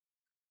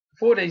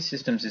4D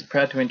Systems is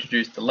proud to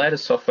introduce the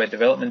latest software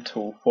development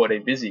tool,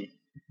 4D-ViSi.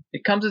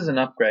 It comes as an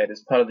upgrade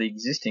as part of the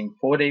existing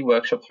 4D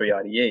Workshop 3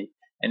 IDE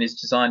and is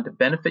designed to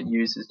benefit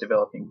users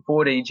developing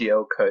 4D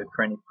GL code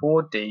for any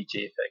 4D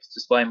GFX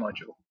display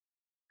module.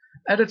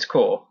 At its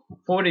core,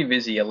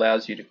 4D-ViSi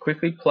allows you to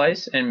quickly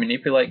place and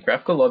manipulate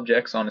graphical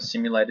objects on a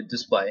simulated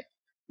display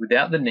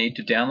without the need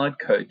to download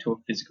code to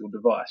a physical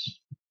device.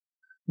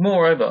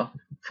 Moreover,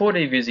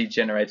 4D-ViSi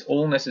generates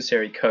all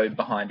necessary code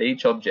behind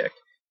each object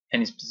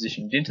and is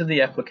positioned into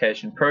the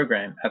application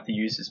program at the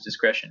user's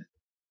discretion.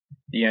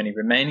 The only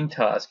remaining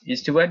task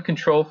is to add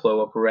control flow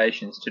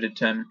operations to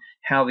determine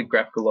how the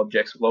graphical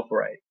objects will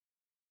operate.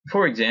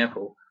 For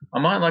example, I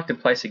might like to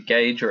place a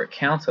gauge or a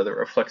counter that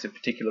reflects a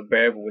particular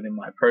variable within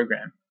my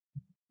program.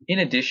 In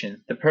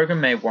addition, the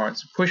program may warrant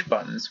some push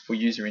buttons for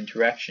user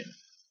interaction.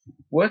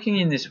 Working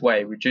in this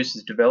way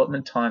reduces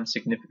development time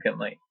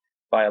significantly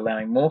by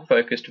allowing more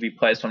focus to be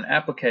placed on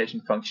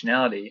application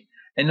functionality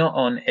and not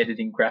on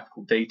editing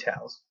graphical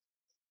details.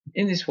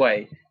 In this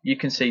way, you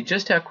can see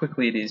just how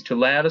quickly it is to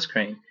lay out a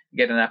screen and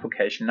get an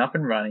application up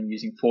and running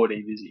using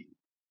 4D-ViSi.